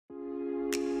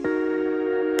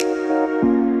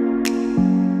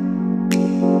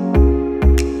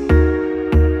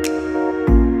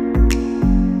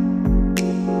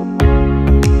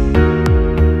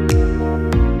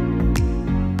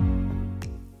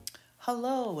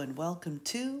Hello and welcome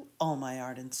to All My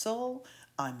Art and Soul.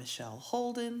 I'm Michelle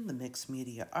Holden, the mixed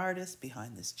media artist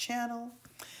behind this channel.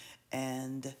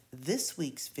 And this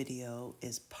week's video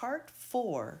is part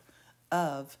 4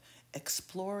 of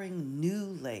exploring new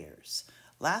layers.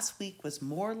 Last week was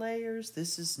more layers,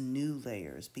 this is new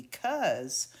layers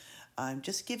because I'm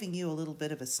just giving you a little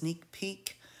bit of a sneak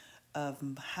peek of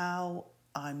how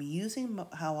I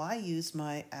use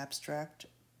my abstract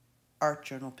art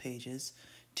journal pages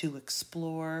to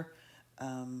explore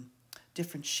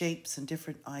different shapes and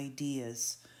different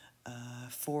ideas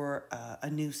for a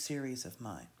new series of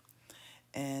mine.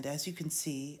 And as you can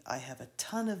see, I have a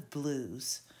ton of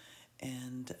blues,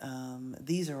 and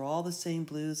these are all the same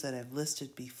blues that I've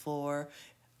listed before.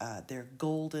 They're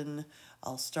golden.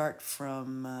 Let's start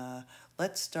from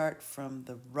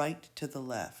the right to the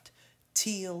left.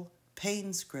 Teal,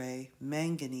 Payne's gray,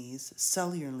 manganese,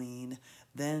 cellularine,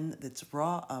 then it's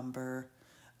raw umber,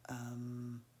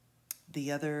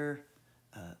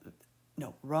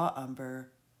 raw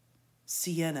umber,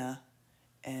 sienna,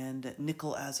 and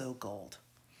nickel azo gold.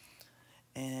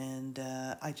 And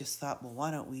I just thought, well,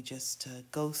 why don't we just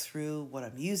go through what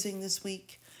I'm using this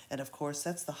week? And of course,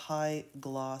 that's the high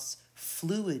gloss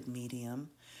fluid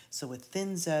medium. So it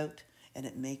thins out and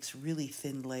it makes really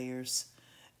thin layers.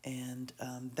 And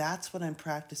that's what I'm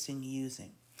practicing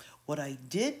using. What I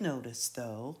did notice,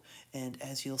 though, and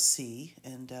as you'll see,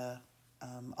 and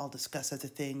I'll discuss other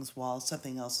things while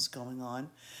something else is going on.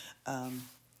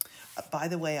 By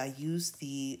the way, I used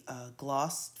the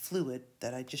gloss fluid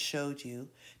that I just showed you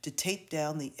to tape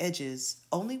down the edges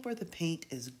only where the paint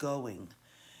is going.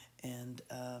 And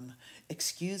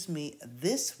excuse me,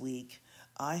 this week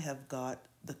I have got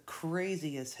the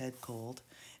craziest head cold,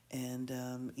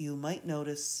 and you might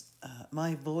notice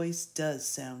my voice does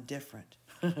sound different.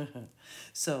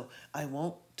 So I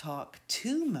won't talk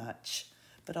too much,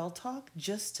 but I'll talk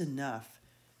just enough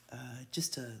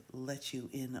just to let you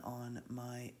in on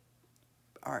my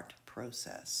art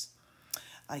process.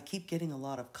 I keep getting a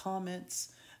lot of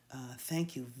comments.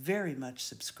 Thank you very much,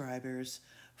 subscribers,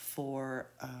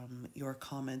 for your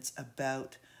comments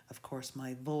about, of course,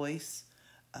 my voice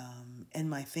and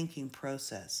my thinking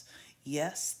process.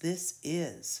 Yes, this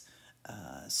is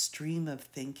a stream of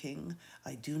thinking.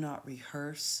 I do not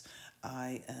rehearse.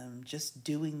 I am just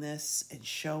doing this and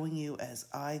showing you as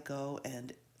I go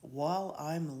and while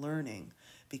I'm learning,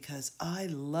 because I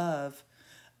love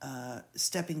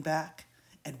stepping back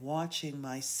and watching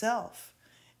myself,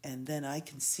 and then I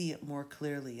can see it more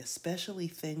clearly, especially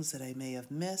things that I may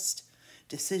have missed,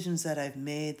 decisions that I've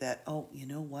made that, oh, you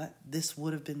know what, this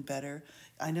would have been better.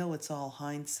 I know it's all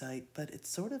hindsight, but it's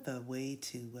sort of a way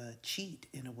to cheat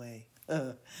in a way.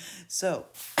 So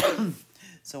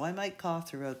I might cough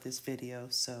throughout this video,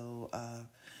 so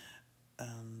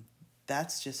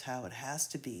that's just how it has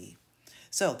to be.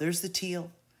 So there's the teal,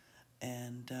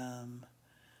 and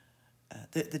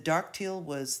the dark teal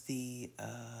was the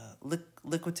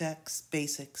Liquitex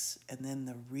Basics, and then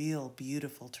the real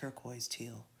beautiful turquoise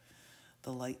teal,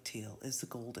 the light teal, is the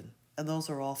golden. And those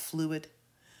are all fluid.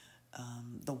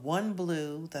 The one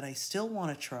blue that I still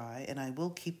want to try, and I will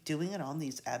keep doing it on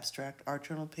these abstract art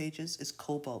journal pages, is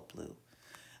cobalt blue.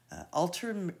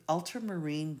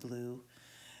 Ultramarine blue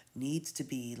needs to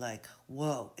be like,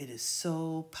 whoa, it is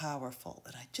so powerful,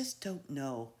 and I just don't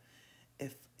know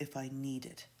if I need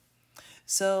it.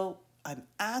 So I'm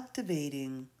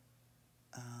activating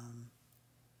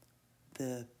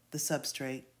the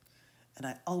substrate, and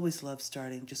I always love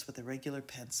starting just with a regular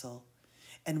pencil.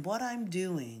 And what I'm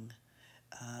doing,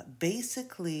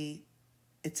 basically,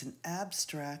 it's an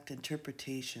abstract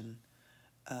interpretation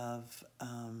of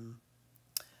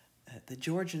the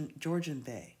Georgian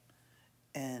Bay.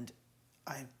 And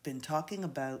I've been talking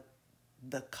about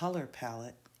the color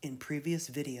palette in previous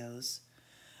videos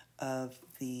of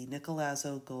the nickel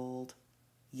azo gold,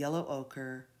 yellow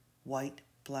ochre, white,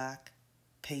 black,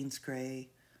 Payne's gray,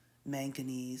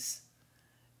 manganese,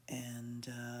 and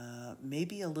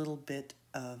maybe a little bit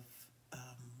of,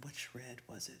 which red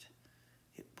was it?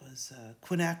 It was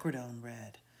quinacridone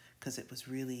red, because it was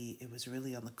really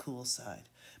on the cool side,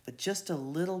 but just a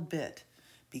little bit,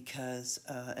 because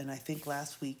and I think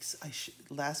last week's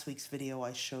video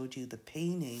I showed you the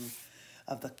painting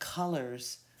of the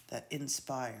colors that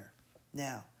inspire.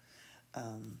 Now,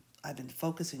 I've been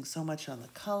focusing so much on the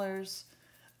colors.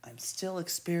 I'm still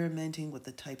experimenting with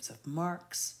the types of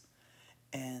marks,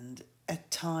 and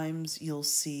at times you'll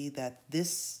see that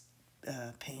this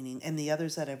painting and the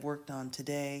others that I've worked on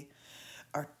today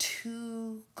are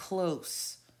too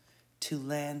close to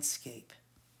landscape.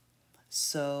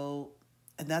 So,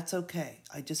 and that's okay.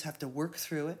 I just have to work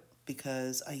through it.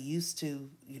 because I used to,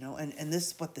 and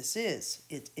this, what this is,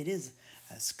 it is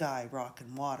sky, rock,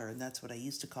 and water, and that's what I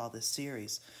used to call this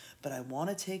series. But I want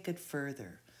to take it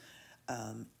further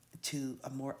to a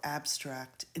more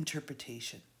abstract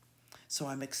interpretation. So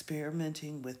I'm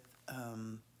experimenting with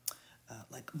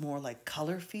more like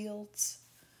color fields,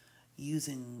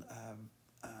 using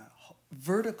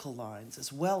vertical lines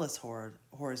as well as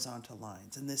horizontal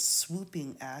lines, and this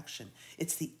swooping action.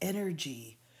 It's the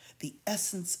energy, the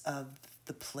essence of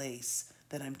the place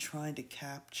that I'm trying to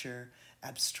capture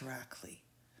abstractly,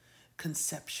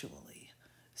 conceptually.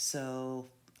 So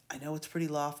I know it's pretty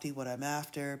lofty what I'm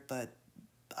after, but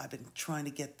I've been trying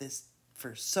to get this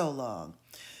for so long.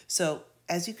 So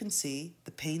as you can see,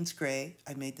 the Payne's gray,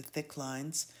 I made the thick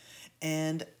lines,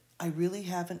 and I really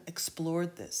haven't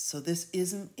explored this. So this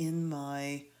isn't in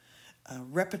my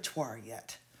repertoire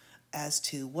yet as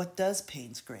to what does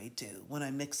Payne's gray do when I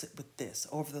mix it with this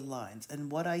over the lines.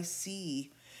 And what I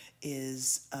see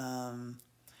is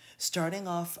starting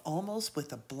off almost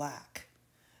with a black,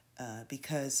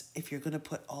 because if you're going to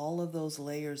put all of those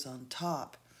layers on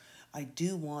top, I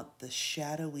do want the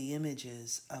shadowy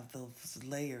images of those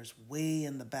layers way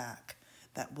in the back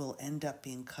that will end up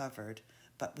being covered,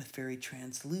 but with very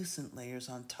translucent layers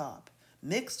on top,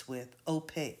 mixed with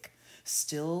opaque,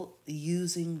 still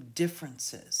using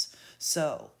differences.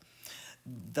 So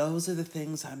those are the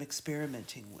things I'm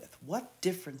experimenting with. What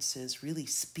differences really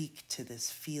speak to this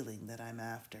feeling that I'm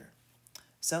after?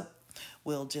 So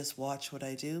we'll just watch what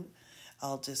I do.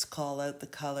 I'll just call out the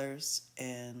colors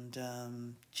and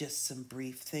just some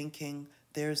brief thinking.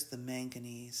 There's the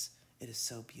manganese. It is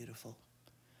so beautiful.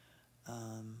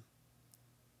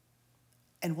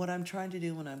 And what I'm trying to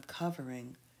do when I'm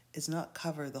covering is not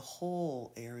cover the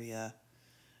whole area,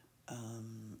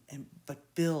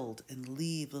 but build and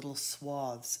leave little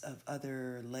swaths of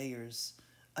other layers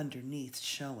underneath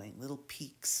showing, little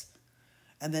peaks.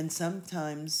 And then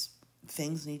sometimes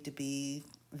things need to be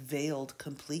veiled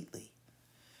completely.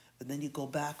 But then you go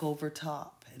back over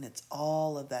top, and it's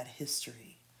all of that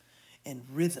history. And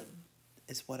rhythm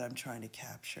is what I'm trying to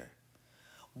capture.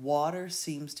 Water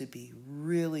seems to be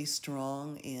really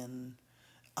strong in,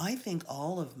 I think,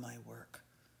 all of my work.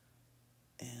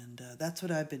 And that's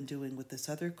what I've been doing with this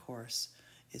other course,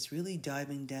 is really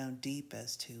diving down deep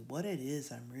as to what it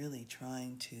is I'm really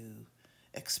trying to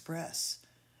express.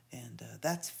 And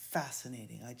that's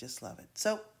fascinating. I just love it.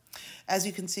 So, as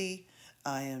you can see,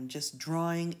 I am just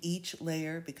drawing each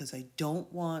layer because I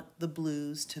don't want the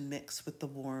blues to mix with the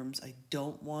warms. I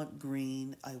don't want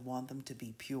green. I want them to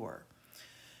be pure.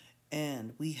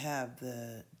 And we have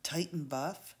the Titan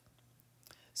buff.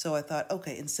 So I thought,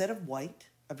 okay, instead of white,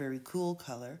 a very cool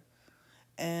color.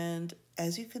 And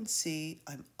as you can see,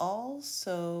 I'm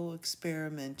also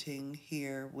experimenting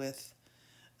here with,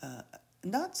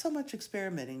 not so much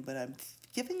experimenting, but I'm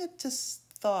giving it to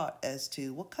thought as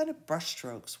to what kind of brush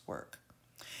strokes work.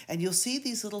 And you'll see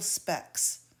these little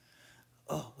specks,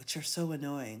 which are so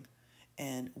annoying.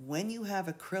 And when you have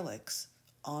acrylics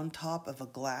on top of a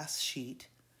glass sheet,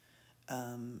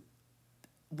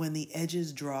 when the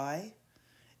edges dry,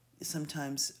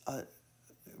 sometimes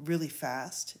really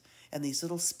fast, and these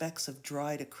little specks of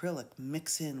dried acrylic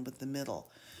mix in with the middle.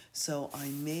 So I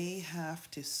may have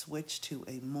to switch to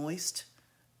a moist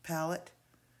palette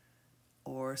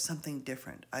or something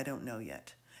different. I don't know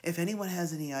yet. If anyone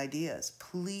has any ideas,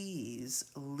 please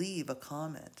leave a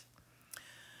comment.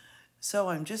 So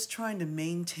I'm just trying to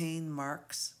maintain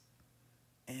marks,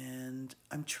 and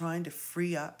I'm trying to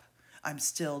free up. I'm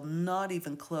still not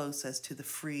even close as to the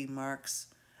free marks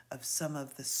of some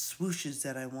of the swooshes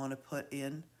that I want to put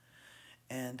in.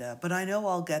 And but I know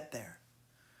I'll get there.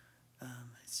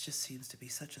 It just seems to be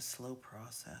such a slow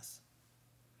process.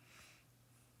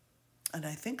 And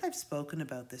I think I've spoken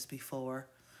about this before.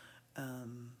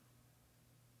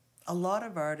 A lot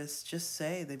of artists just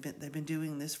say they've been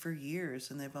doing this for years,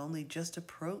 and they've only just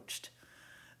approached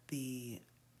the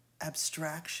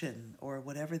abstraction or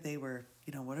whatever they were,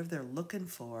 whatever they're looking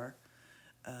for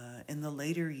in the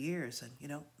later years. And,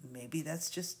 maybe that's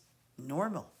just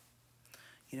normal.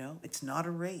 It's not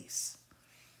a race.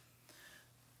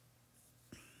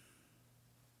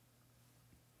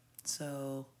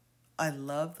 So I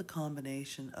love the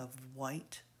combination of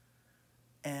white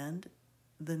and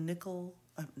the nickel,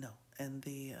 and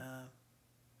the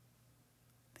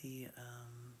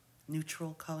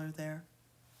neutral color there,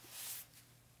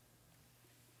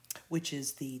 which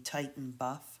is the Titan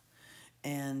buff.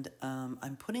 And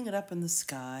I'm putting it up in the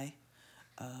sky,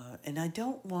 and I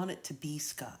don't want it to be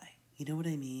sky. You know what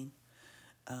I mean?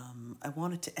 I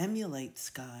want it to emulate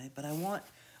sky, but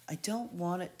I I don't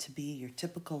want it to be your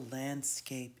typical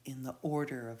landscape in the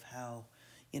order of how,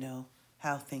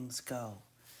 how things go.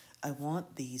 I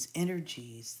want these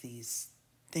energies, these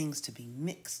things to be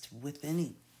mixed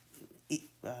within,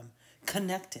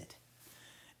 connected,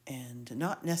 and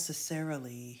not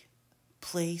necessarily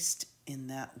placed in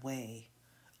that way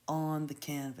on the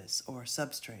canvas or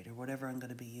substrate or whatever I'm going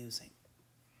to be using.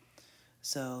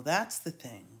 So that's the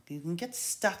thing. You can get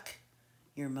stuck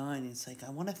your mind. It's like, I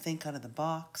want to think out of the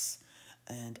box.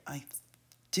 And I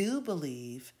do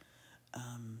believe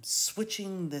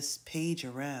switching this page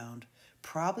around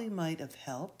probably might have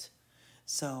helped.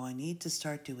 So I need to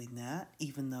start doing that,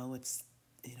 even though it's,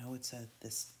 it's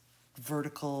this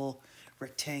vertical,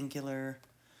 rectangular,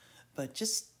 but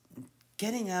just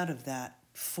getting out of that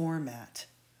format.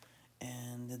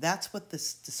 And that's what the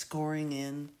scoring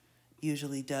in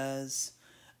usually does.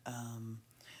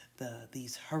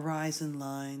 These horizon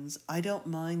lines, I don't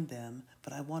mind them,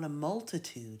 but I want a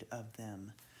multitude of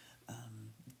them.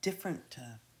 Different,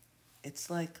 it's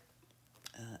like,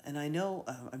 and I know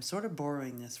I'm sort of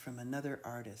borrowing this from another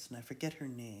artist, and I forget her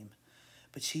name,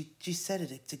 but she said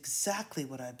it, it's exactly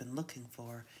what I've been looking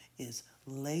for, is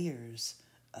layers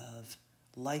of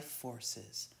life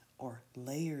forces, or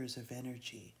layers of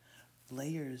energy,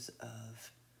 layers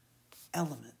of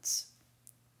elements,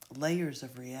 layers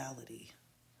of reality.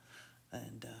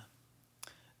 And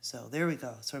so there we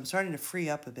go. So I'm starting to free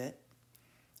up a bit,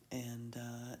 and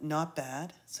not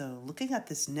bad. So looking at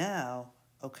this now,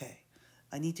 okay,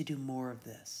 I need to do more of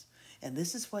this. And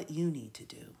this is what you need to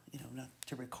do, not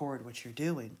to record what you're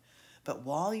doing, but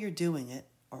while you're doing it,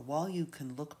 or while you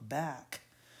can look back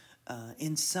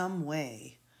in some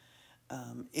way,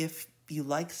 if you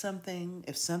like something,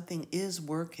 if something is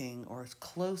working or is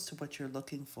close to what you're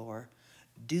looking for,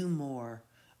 do more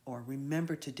or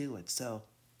remember to do it. So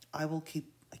I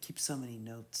keep so many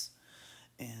notes,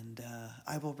 and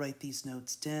I will write these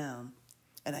notes down,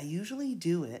 and I usually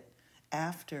do it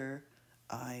after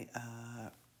I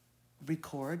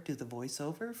do the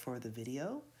voiceover for the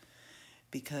video,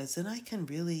 because then I can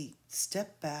really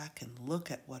step back and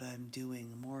look at what I'm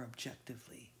doing more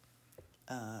objectively,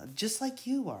 just like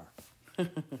you are.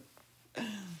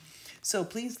 So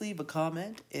please leave a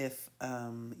comment if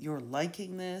you're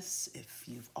liking this, if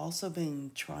you've also been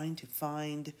trying to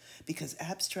find, because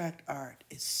abstract art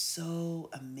is so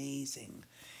amazing.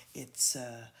 It's,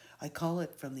 I call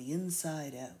it from the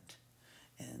inside out.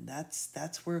 And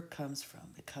that's where it comes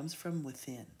from. It comes from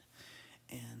within.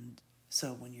 And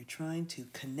so when you're trying to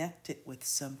connect it with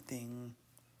something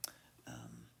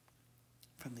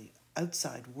from the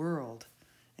outside world,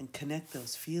 and connect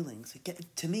those feelings,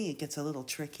 to me it gets a little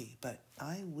tricky, but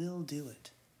I will do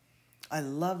it. I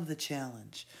love the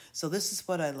challenge. So this is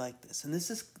what I like this, and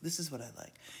this is what I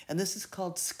like. And this is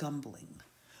called scumbling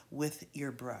with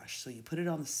your brush. So you put it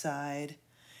on the side,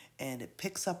 and it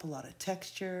picks up a lot of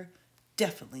texture.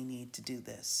 Definitely need to do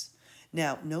this.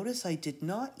 Now, notice I did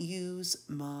not use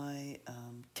my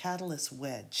catalyst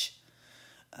wedge.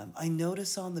 I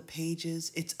notice on the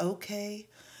pages, it's okay,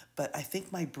 but I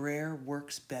think my brayer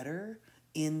works better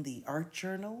in the art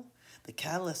journal. The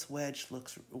catalyst wedge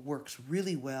works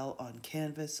really well on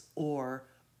canvas or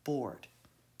board,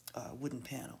 wooden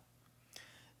panel.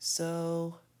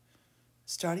 So,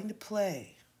 starting to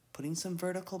play, putting some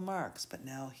vertical marks, but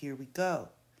now here we go.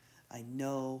 I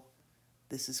know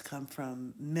this has come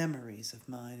from memories of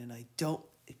mine, and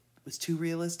it was too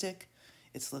realistic.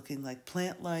 It's looking like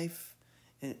plant life,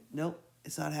 and nope,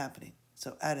 it's not happening.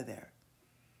 So out of there.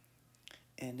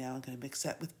 And now I'm going to mix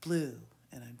that with blue.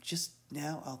 And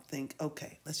I'll think,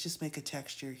 okay, let's just make a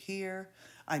texture here.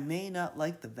 I may not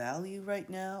like the value right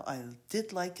now. I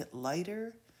did like it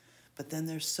lighter, but then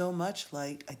there's so much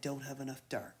light, I don't have enough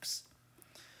darks.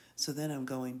 So then I'm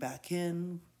going back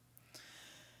in,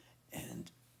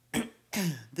 and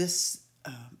this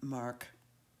mark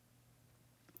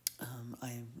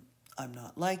I'm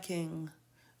not liking,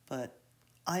 but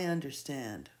I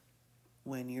understand.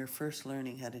 When you're first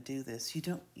learning how to do this,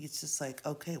 it's just like,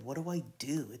 okay, what do I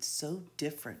do? It's so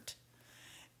different.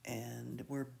 And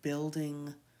we're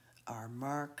building our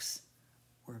marks.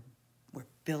 We're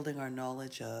building our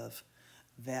knowledge of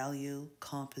value,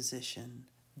 composition,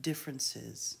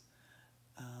 differences.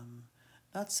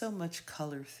 Not so much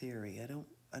color theory.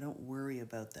 I don't worry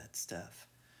about that stuff.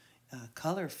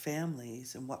 Color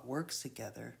families and what works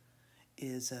together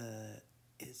is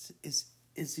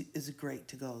great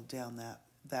to go down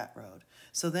that road.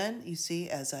 So then you see,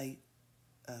 as I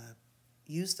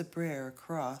used the brayer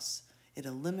across, it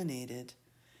eliminated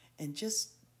and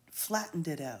just flattened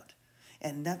it out.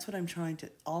 And that's what I'm trying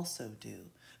to also do.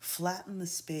 Flatten the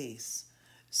space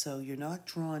So you're not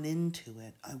drawn into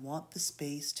it. I want the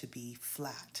space to be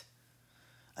flat.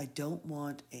 I don't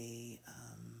want a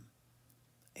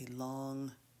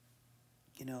long,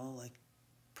 like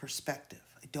perspective.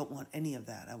 I don't want any of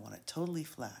that. I want it totally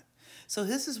flat. So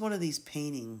this is one of these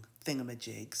painting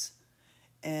thingamajigs,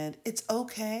 and it's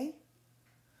okay.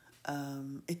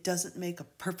 It doesn't make a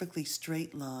perfectly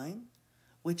straight line,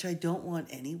 which I don't want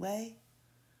anyway,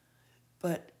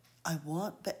 but I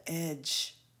want the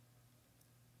edge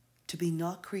to be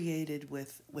not created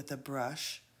with a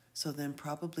brush, so then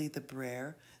probably the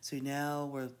brayer. So now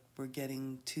we're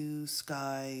getting to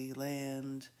sky,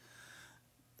 land,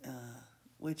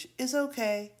 which is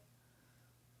okay.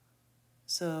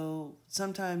 So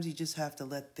sometimes you just have to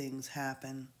let things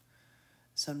happen.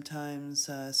 Sometimes,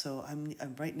 so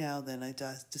I'm right now. Then I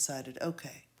decided,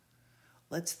 okay,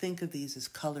 let's think of these as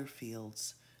color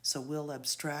fields. So we'll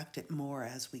abstract it more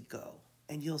as we go,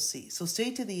 and you'll see. So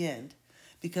stay to the end,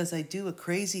 because I do a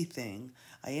crazy thing.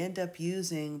 I end up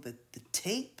using the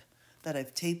tape that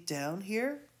I've taped down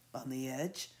here on the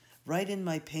edge right in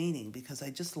my painting, because I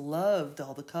just loved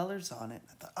all the colors on it.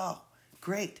 I thought, oh,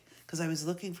 great, because I was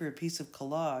looking for a piece of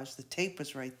collage. The tape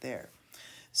was right there.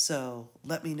 So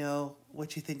let me know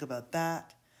what you think about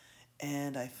that.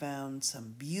 And I found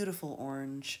some beautiful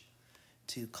orange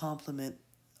to complement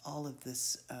all of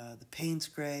this, the Payne's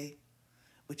gray,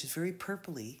 which is very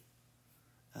purpley,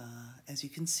 as you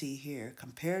can see here,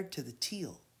 compared to the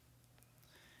teal.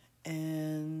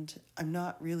 And I'm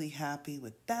not really happy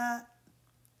with that.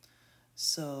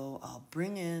 So I'll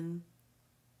bring in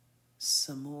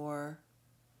some more,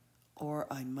 or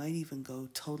I might even go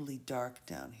totally dark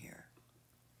down here.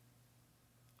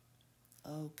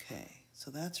 Okay,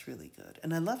 so that's really good.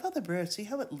 And I love how the brayer, see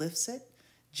how it lifts it?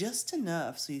 Just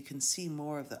enough so you can see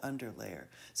more of the underlayer.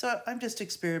 So I'm just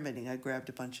experimenting. I grabbed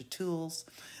a bunch of tools.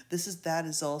 That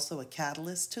is also a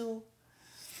catalyst tool.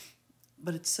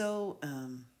 But it's so,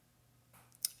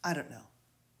 I don't know.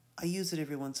 I use it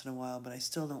every once in a while, but I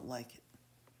still don't like it.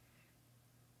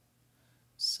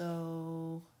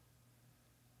 So,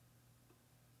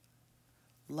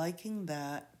 liking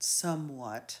that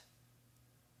somewhat.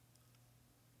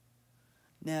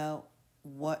 Now,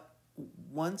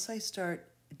 once I start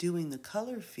doing the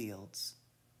color fields,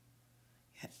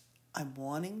 I'm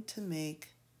wanting to make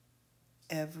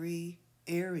every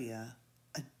area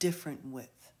a different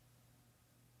width.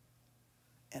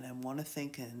 And I want to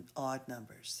think in odd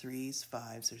numbers, 3s,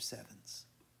 5s, or 7s.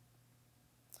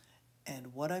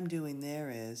 And what I'm doing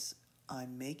there is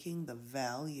I'm making the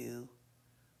value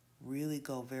really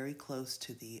go very close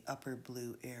to the upper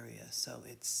blue area. So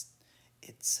it's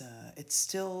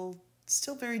still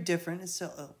very different. It's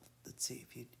still, let's see,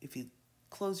 if you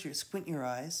squint your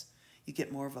eyes, you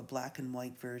get more of a black and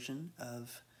white version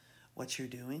of what you're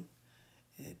doing.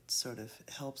 It sort of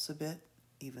helps a bit,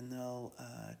 even though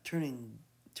turning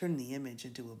the image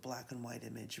into a black and white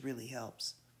image really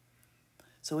helps.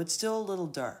 So it's still a little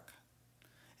dark.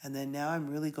 And then now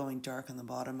I'm really going dark on the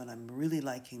bottom, and I'm really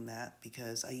liking that,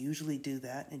 because I usually do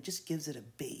that, and it just gives it a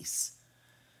base.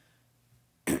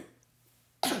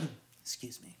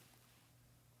 Excuse me.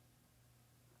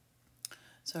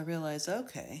 So I realized,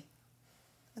 okay,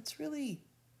 that's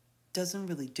doesn't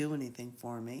really do anything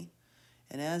for me.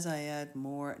 And as I add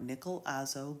more nickel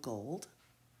azo gold,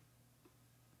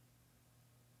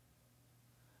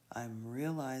 I'm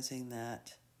realizing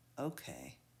that,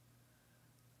 okay,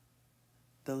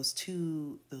 those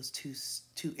two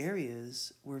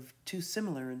areas were too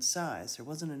similar in size. There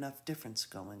wasn't enough difference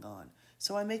going on.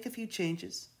 So I make a few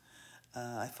changes.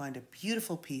 I find a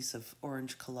beautiful piece of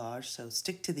orange collage, so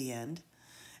stick to the end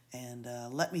and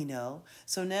let me know.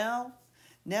 So now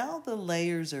the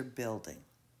layers are building,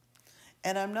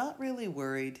 and I'm not really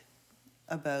worried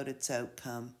about its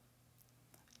outcome.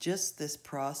 Just this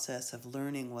process of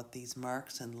learning what these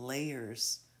marks and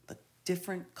layers, the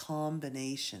different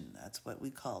combination, that's what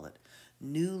we call it,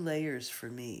 new layers for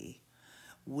me,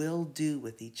 will do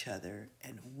with each other,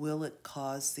 and will it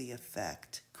cause the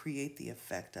effect, create the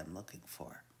effect I'm looking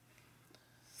for.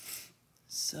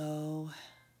 So,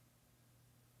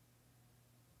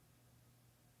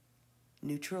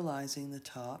 neutralizing the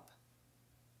top,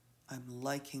 I'm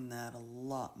liking that a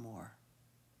lot more.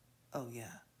 Oh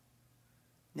yeah.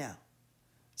 Now,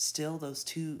 still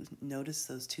notice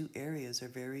those two areas are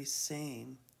very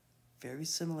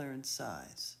similar in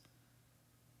size.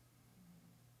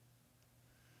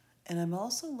 And I'm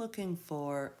also looking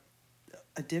for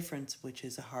a difference, which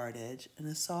is a hard edge and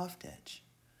a soft edge.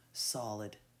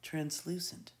 Solid,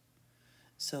 translucent.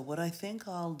 So what I think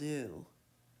I'll do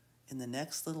in the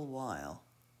next little while,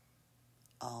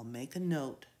 I'll make a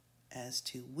note as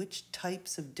to which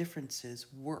types of differences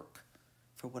work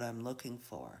for what I'm looking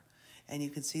for. And you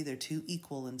can see they're two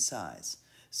equal in size.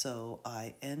 So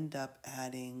I end up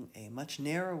adding a much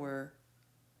narrower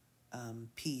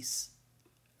piece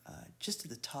just to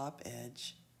the top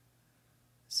edge.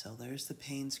 So there's the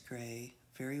Payne's gray,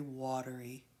 very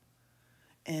watery,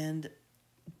 and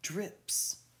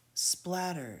drips,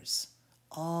 splatters,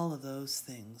 all of those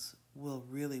things will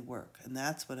really work. And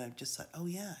that's what I've just thought, oh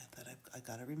yeah, I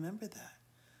got to remember that.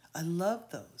 I love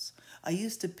those. I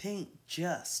used to paint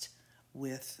just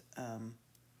with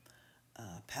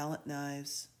palette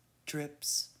knives,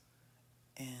 drips,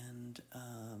 and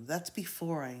that's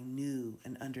before I knew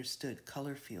and understood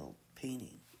color field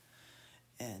painting.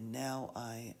 And now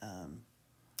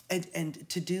and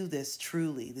to do this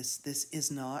truly, this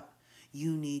is not,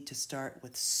 you need to start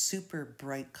with super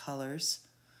bright colors,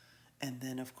 and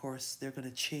then of course they're going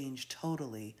to change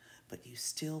totally, but you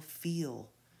still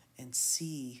feel and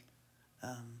see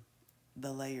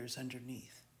the layers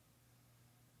underneath.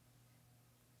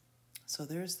 So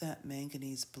there's that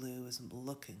manganese blue is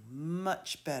looking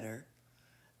much better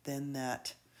than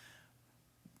that.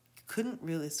 Couldn't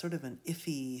really, sort of an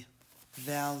iffy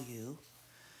value.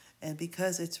 And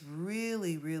because it's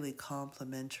really, really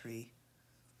complementary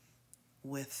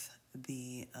with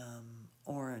the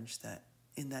orange that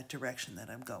in that direction that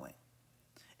I'm going.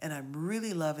 And I'm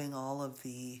really loving all of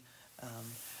the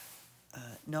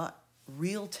not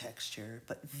real texture,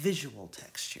 but visual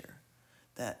texture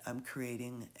that I'm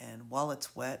creating. And while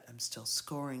it's wet, I'm still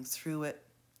scoring through it.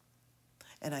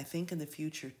 And I think in the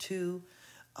future too,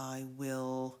 I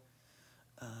will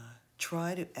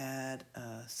try to add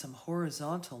some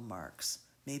horizontal marks,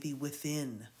 maybe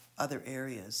within other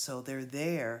areas. So they're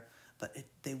there, but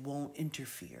they won't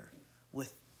interfere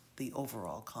with the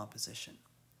overall composition.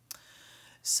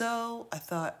 So I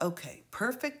thought, okay,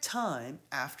 perfect time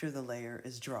after the layer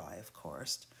is dry, of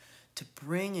course, to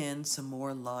bring in some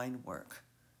more line work.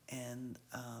 And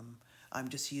I'm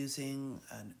just using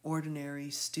an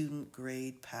ordinary student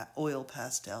grade oil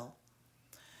pastel.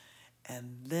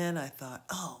 And then I thought,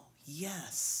 oh,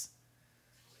 yes,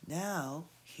 now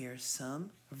here's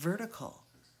some vertical.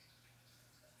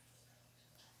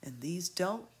 And these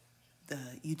don't,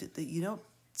 you don't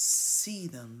see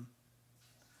them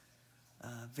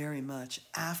very much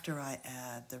after I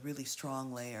add the really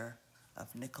strong layer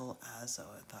of nickel azo.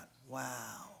 I thought,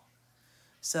 wow.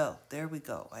 So there we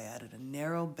go. I added a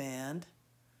narrow band,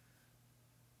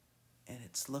 and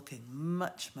it's looking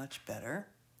much, much better.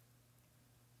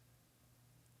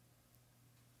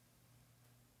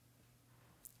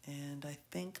 And I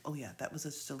think, oh yeah, that was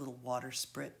just a little water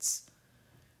spritz,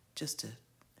 just to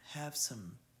have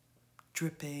some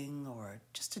dripping or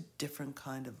just a different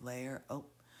kind of layer. Oh,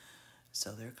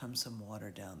 so there comes some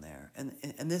water down there.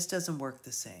 And this doesn't work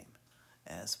the same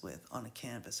as with on a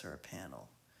canvas or a panel.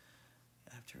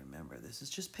 I have to remember, this is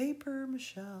just paper,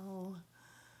 Michelle.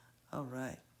 All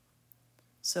right.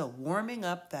 So warming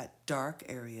up that dark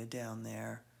area down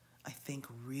there, I think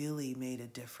really made a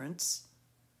difference.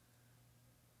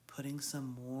 Putting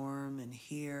some warm in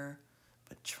here,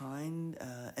 but trying,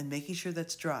 and making sure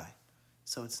that's dry,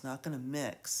 so it's not going to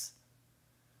mix.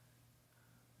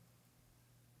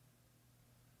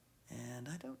 And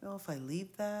I don't know if I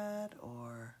leave that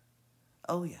or,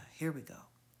 oh yeah, here we go.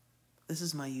 This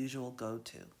is my usual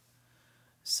go-to.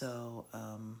 So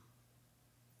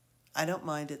I don't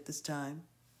mind it this time.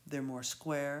 They're more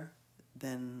square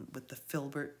than with the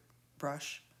filbert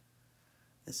brush.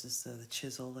 This is the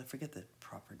chisel. I forget the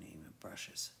proper name of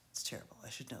brushes. It's terrible. I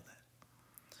should know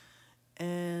that.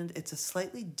 And it's a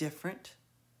slightly different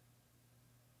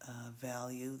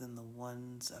value than the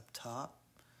ones up top.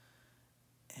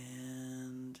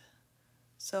 And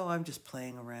so I'm just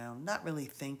playing around, not really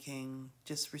thinking,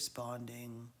 just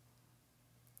responding.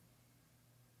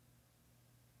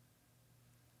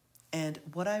 And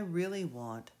what I really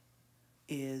want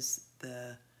is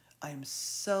I'm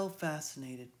so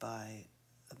fascinated by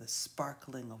the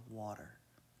sparkling of water.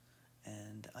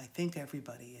 And I think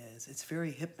everybody is. It's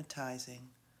very hypnotizing.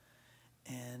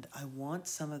 And I want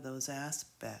some of those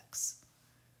aspects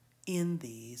in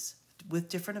these with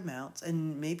different amounts,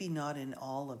 and maybe not in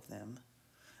all of them,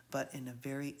 but in a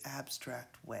very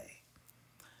abstract way.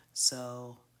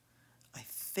 So I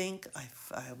think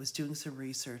I was doing some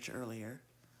research earlier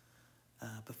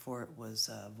before it was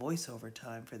voiceover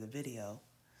time for the video,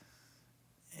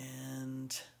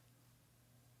 and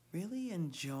really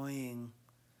enjoying,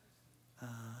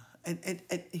 and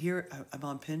here I'm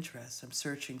on Pinterest, I'm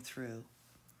searching through,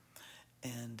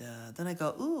 and then I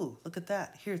go, ooh, look at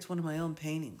that. Here, it's one of my own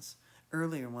paintings,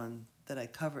 earlier one that I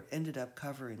ended up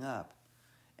covering up,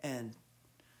 and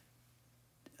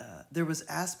there was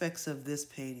aspects of this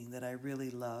painting that I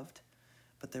really loved,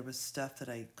 but there was stuff that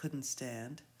I couldn't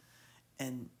stand.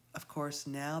 And of course,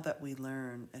 now that we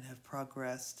learn and have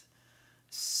progressed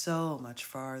so much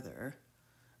farther,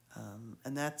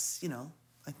 and that's, you know,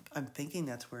 I'm thinking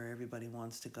that's where everybody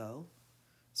wants to go,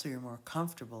 so you're more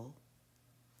comfortable.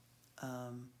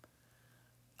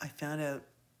 I found out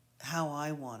how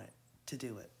I wanted to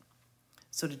do it.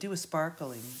 So to do a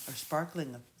sparkling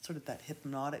sort of that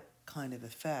hypnotic kind of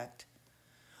effect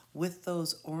with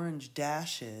those orange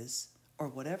dashes or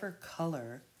whatever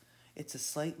color, it's a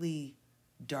slightly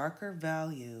darker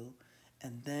value,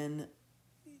 and then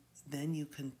you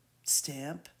can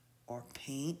stamp or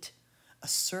paint a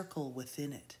circle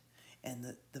within it,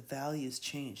 and the values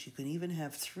change. You can even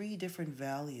have 3 different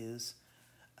values.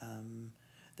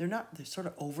 They're sort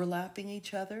of overlapping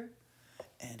each other,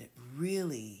 and it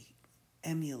really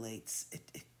emulates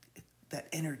that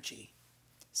energy.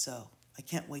 So I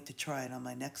can't wait to try it on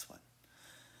my next one.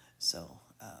 So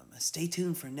stay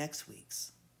tuned for next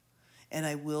week's. And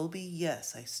I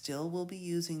still will be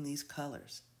using these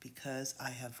colors, because I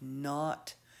have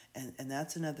not, and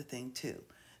that's another thing too.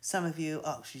 Some of you,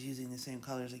 oh, she's using the same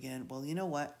colors again. Well, you know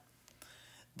what?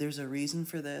 There's a reason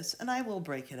for this, and I will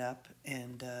break it up.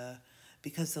 And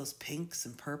because those pinks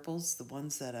and purples, the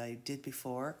ones that I did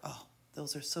before, oh,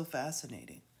 those are so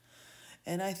fascinating.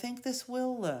 And I think this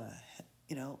will,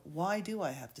 you know, why do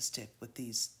I have to stick with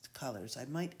these colors? I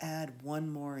might add one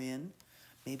more in,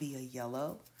 maybe a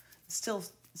yellow. Still,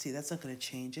 see, that's not going to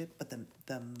change it, but the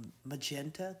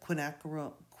magenta,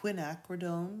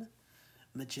 quinacridone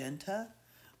magenta,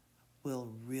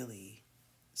 will really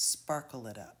sparkle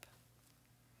it up.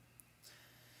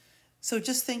 So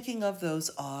just thinking of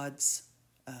those odds,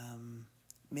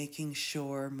 making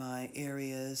sure my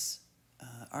areas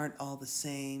aren't all the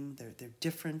same. They're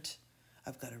different.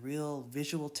 I've got a real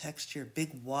visual texture,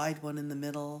 big wide one in the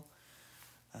middle,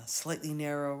 a slightly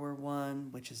narrower one,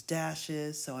 which is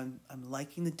dashes. So I'm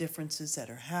liking the differences that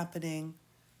are happening,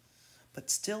 but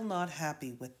still not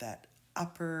happy with that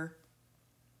upper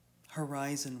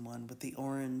horizon one with the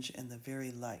orange and the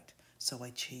very light. So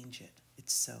I change it.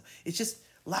 It's just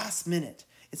last minute.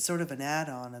 It's sort of an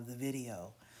add-on of the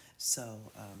video.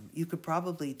 So you could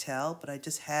probably tell, but I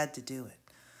just had to do it.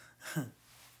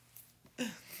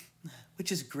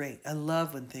 Which is great. I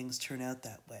love when things turn out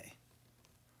that way.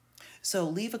 So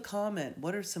leave a comment.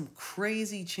 What are some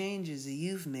crazy changes that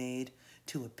you've made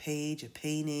to a page, a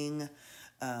painting,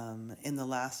 in the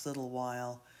last little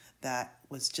while? That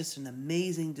was just an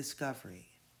amazing discovery.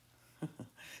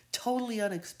 Totally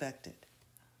unexpected.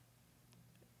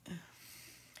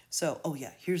 So, oh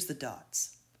yeah, here's the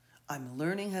dots. I'm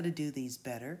learning how to do these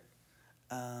better.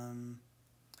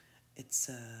 It's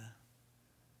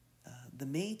the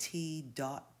Métis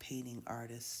dot painting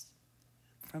artist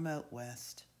from out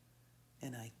west,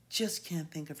 and I just can't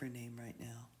think of her name right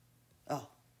now. Oh,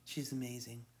 she's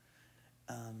amazing.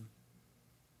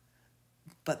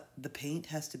 But the paint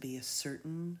has to be a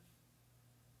certain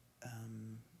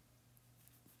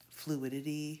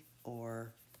fluidity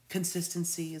or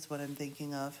consistency is what I'm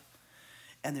thinking of.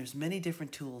 And there's many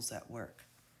different tools that work.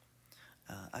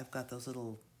 I've got those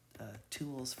little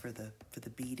tools for the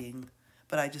beading,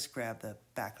 but I just grab the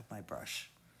back of my brush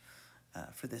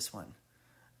for this one.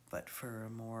 But for a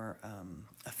more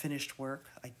a finished work,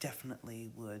 I definitely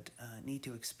would need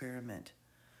to experiment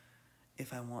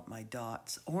if I want my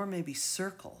dots, or maybe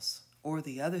circles, or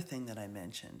the other thing that I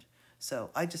mentioned.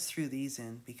 So I just threw these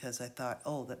in because I thought,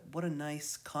 oh, what a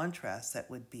nice contrast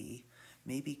that would be.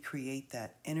 Maybe create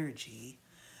that energy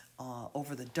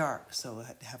over the dark, so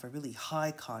have a really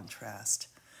high contrast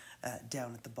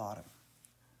down at the bottom.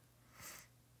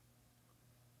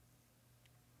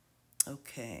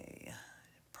 Okay,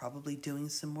 probably doing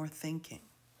some more thinking.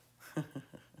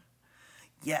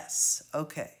 Yes,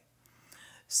 okay.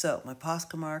 So my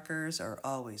Posca markers are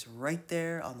always right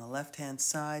there on the left-hand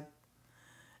side.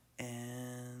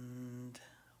 And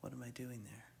what am I doing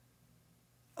there?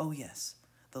 Oh yes,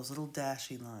 those little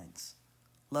dashy lines.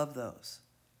 Love those.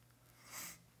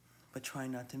 But try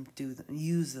not to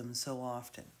use them so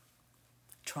often.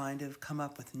 Trying to come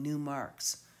up with new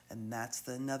marks, and that's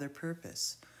another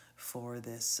purpose for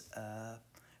this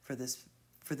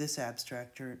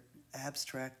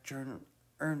abstract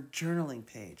journaling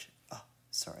page. Oh,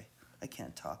 sorry, I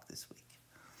can't talk this week.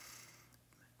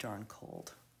 Darn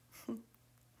cold.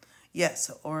 Yes,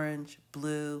 so orange,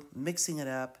 blue, mixing it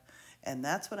up, and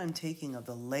that's what I'm taking of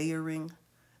the layering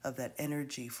of that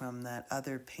energy from that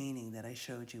other painting that I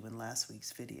showed you in last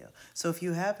week's video. So if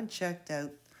you haven't checked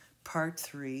out part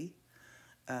 3,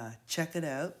 check it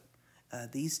out.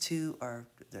 These two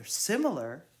they're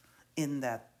similar in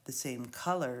that the same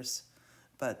colors,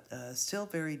 but still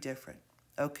very different.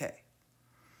 Okay.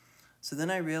 So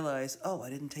then I realized, oh, I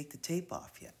didn't take the tape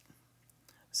off yet.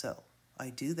 So I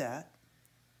do that.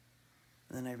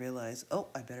 And then I realize, oh,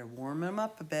 I better warm them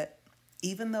up a bit.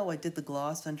 Even though I did the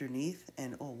gloss underneath,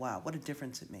 and oh, wow, what a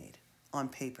difference it made on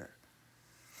paper.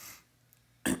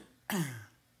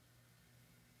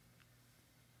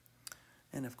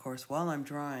 And of course, while I'm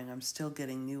drawing, I'm still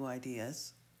getting new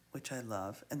ideas, which I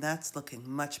love. And that's looking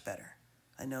much better.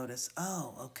 I notice,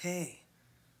 oh, okay,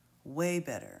 way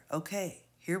better. Okay,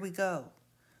 here we go.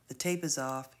 The tape is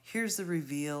off. Here's the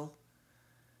reveal.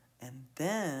 And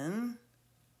then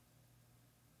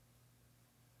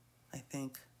I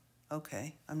think,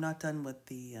 okay, I'm not done with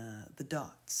the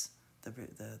dots,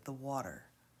 the water.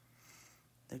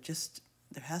 There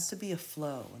has to be a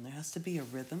flow and there has to be a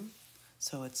rhythm.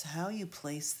 So it's how you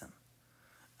place them.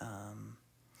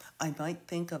 I might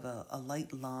think of a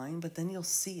light line, but then you'll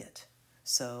see it.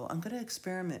 So I'm going to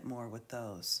experiment more with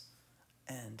those.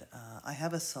 And I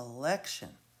have a selection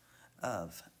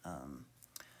of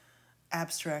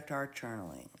abstract art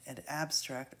journaling and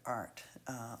abstract art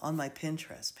on my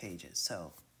Pinterest pages.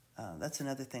 So that's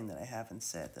another thing that I haven't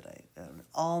said, that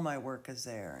all my work is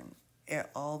there and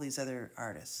all these other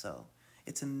artists. So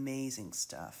it's amazing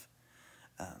stuff.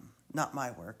 Not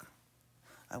my work,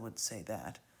 I would say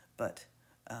that, but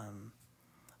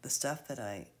the stuff that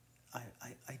I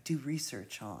do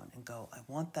research on and go, I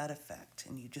want that effect,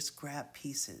 and you just grab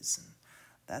pieces, and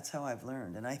that's how I've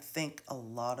learned. And I think a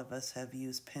lot of us have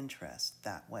used Pinterest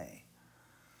that way.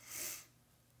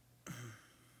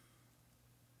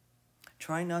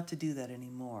 Try not to do that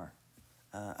anymore.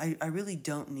 I really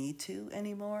don't need to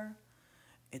anymore.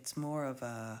 It's more of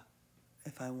a,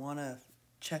 if I want to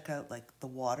check out like the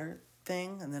water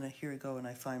thing, and then here I go and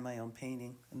I find my own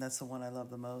painting, and that's the one I love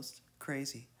the most.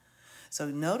 Crazy. So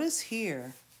notice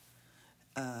here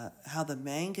how the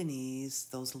manganese,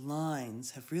 those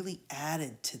lines, have really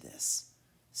added to this.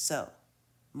 So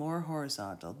more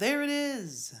horizontal. There it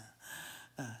is.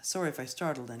 Sorry if I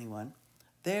startled anyone.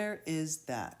 There is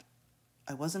that.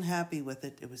 I wasn't happy with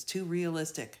it. It was too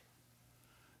realistic.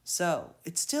 So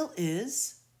it still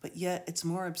is, but yet it's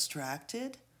more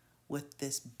abstracted with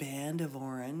this band of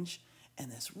orange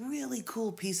and this really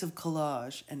cool piece of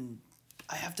collage, and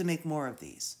I have to make more of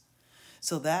these.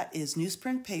 So that is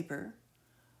newsprint paper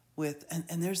with,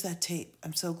 and there's that tape.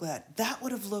 I'm so glad. That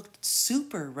would have looked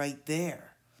super right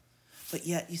there. But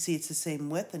yet, you see, it's the same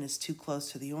width and it's too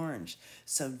close to the orange.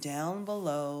 So down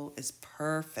below is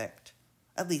perfect.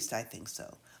 At least I think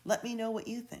so. Let me know what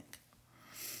you think.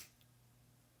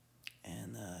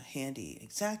 And the handy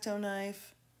X-Acto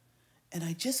knife. And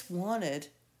I just wanted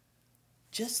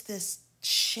just this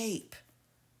shape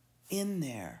in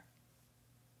there.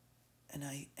 And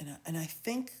I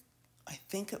think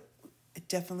it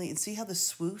definitely, and see how the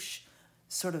swoosh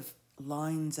sort of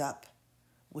lines up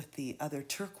with the other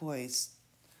turquoise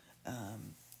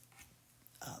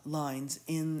lines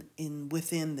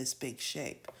within this big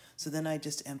shape. So then I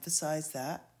just emphasize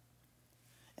that,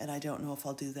 and I don't know if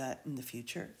I'll do that in the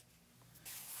future.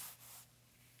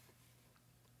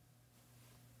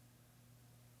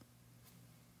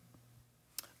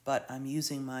 But I'm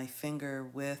using my finger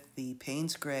with the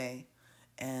Payne's Gray,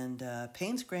 and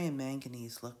Payne's Gray and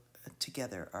manganese look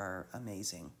together are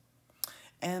amazing.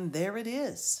 And there it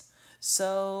is.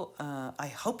 So I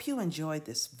hope you enjoyed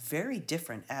this very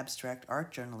different abstract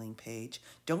art journaling page.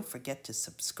 Don't forget to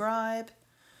subscribe,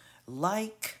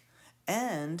 like,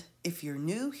 and if you're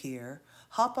new here,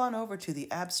 hop on over to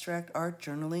the Abstract Art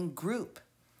Journaling group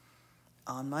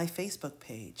on my Facebook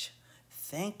page.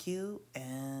 Thank you,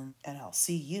 and I'll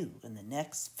see you in the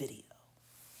next video.